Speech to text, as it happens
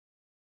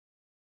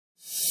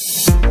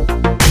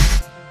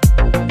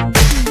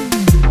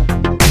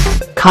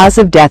Cause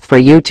of death for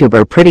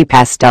YouTuber Pretty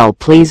Pastel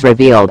Please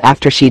revealed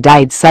after she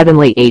died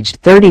suddenly aged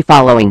 30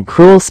 following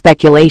cruel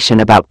speculation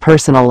about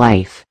personal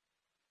life.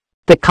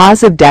 The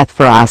cause of death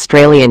for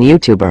Australian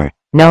YouTuber,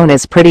 known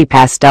as Pretty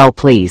Pastel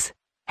Please,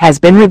 has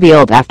been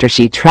revealed after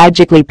she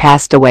tragically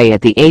passed away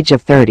at the age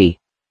of 30.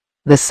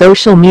 The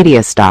social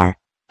media star,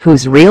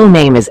 whose real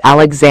name is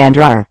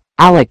Alexandra or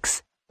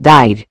Alex,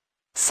 died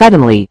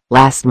suddenly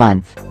last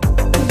month.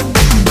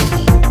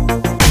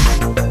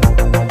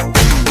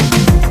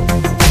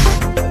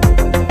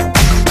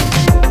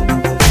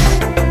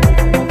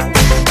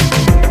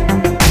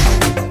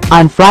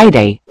 On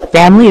Friday,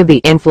 family of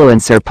the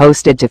influencer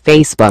posted to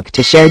Facebook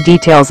to share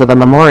details of a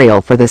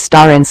memorial for the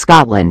star in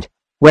Scotland,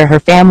 where her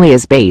family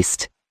is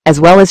based, as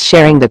well as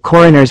sharing the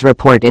coroner's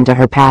report into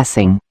her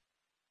passing.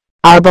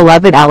 Our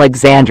beloved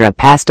Alexandra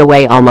passed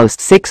away almost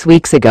 6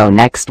 weeks ago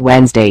next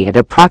Wednesday at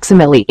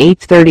approximately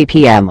 8:30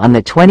 p.m. on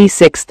the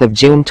 26th of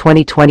June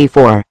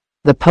 2024,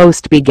 the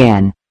post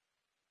began.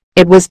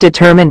 It was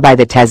determined by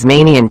the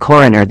Tasmanian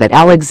coroner that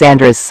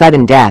Alexandra's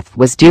sudden death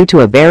was due to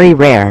a very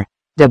rare,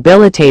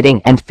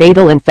 debilitating and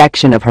fatal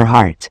infection of her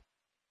heart.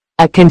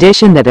 A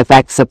condition that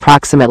affects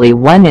approximately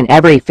 1 in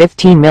every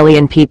 15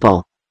 million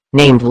people,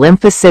 named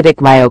lymphocytic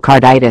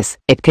myocarditis,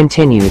 it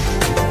continued.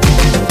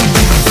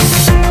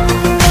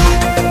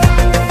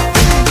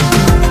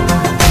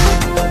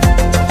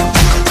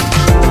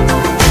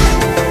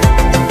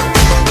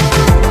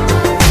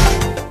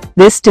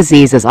 This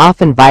disease is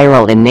often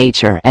viral in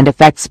nature and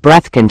affects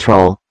breath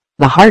control,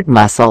 the heart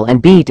muscle and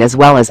beat as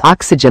well as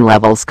oxygen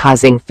levels,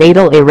 causing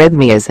fatal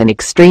arrhythmias and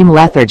extreme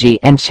lethargy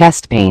and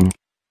chest pain.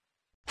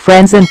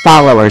 Friends and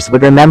followers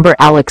would remember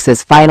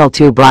Alex's final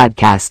 2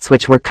 broadcasts,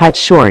 which were cut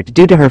short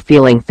due to her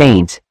feeling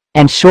faint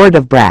and short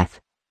of breath.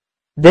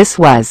 This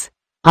was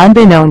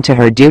unbeknown to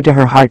her due to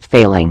her heart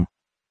failing.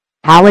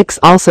 Alex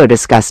also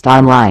discussed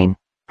online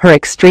her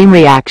extreme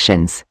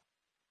reactions,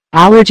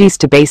 allergies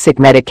to basic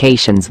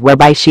medications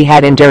whereby she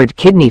had endured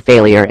kidney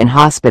failure in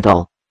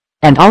hospital,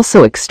 and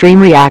also extreme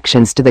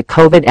reactions to the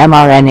COVID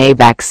mRNA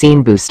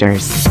vaccine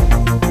boosters.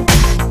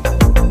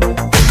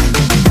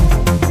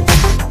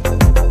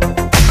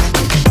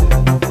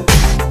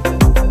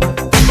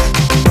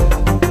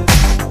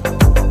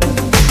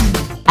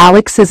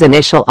 Alex's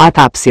initial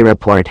autopsy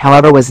report,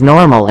 however, was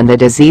normal and the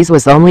disease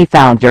was only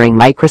found during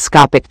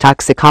microscopic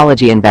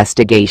toxicology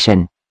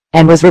investigation,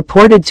 and was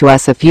reported to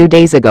us a few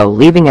days ago,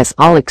 leaving us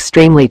all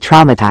extremely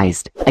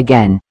traumatized,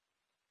 again.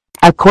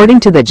 According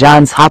to the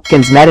Johns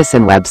Hopkins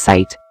Medicine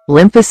website,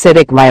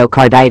 lymphocytic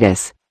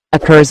myocarditis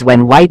occurs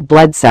when white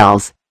blood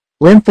cells,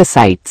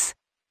 lymphocytes,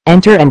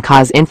 enter and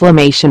cause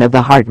inflammation of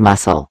the heart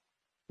muscle.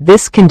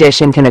 This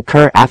condition can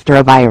occur after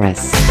a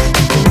virus.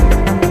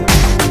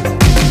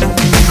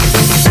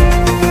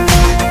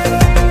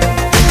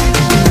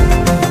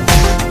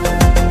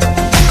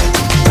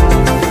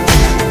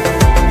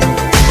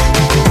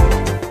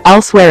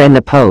 Elsewhere in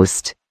the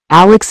post,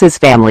 Alex's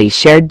family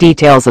shared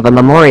details of a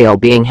memorial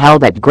being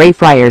held at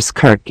Greyfriars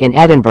Kirk in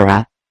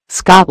Edinburgh,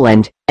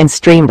 Scotland, and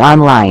streamed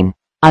online,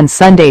 on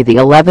Sunday the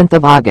 11th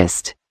of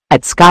August,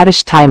 at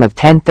Scottish time of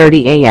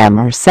 10:30 a.m.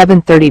 or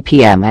 7:30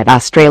 p.m. at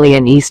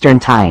Australian Eastern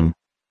Time.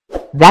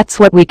 That's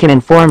what we can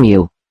inform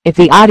you. If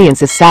the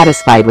audience is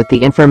satisfied with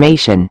the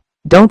information,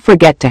 don't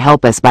forget to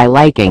help us by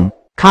liking,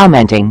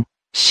 commenting,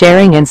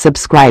 sharing and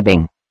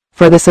subscribing.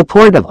 For the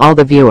support of all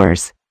the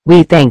viewers,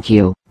 we thank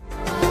you.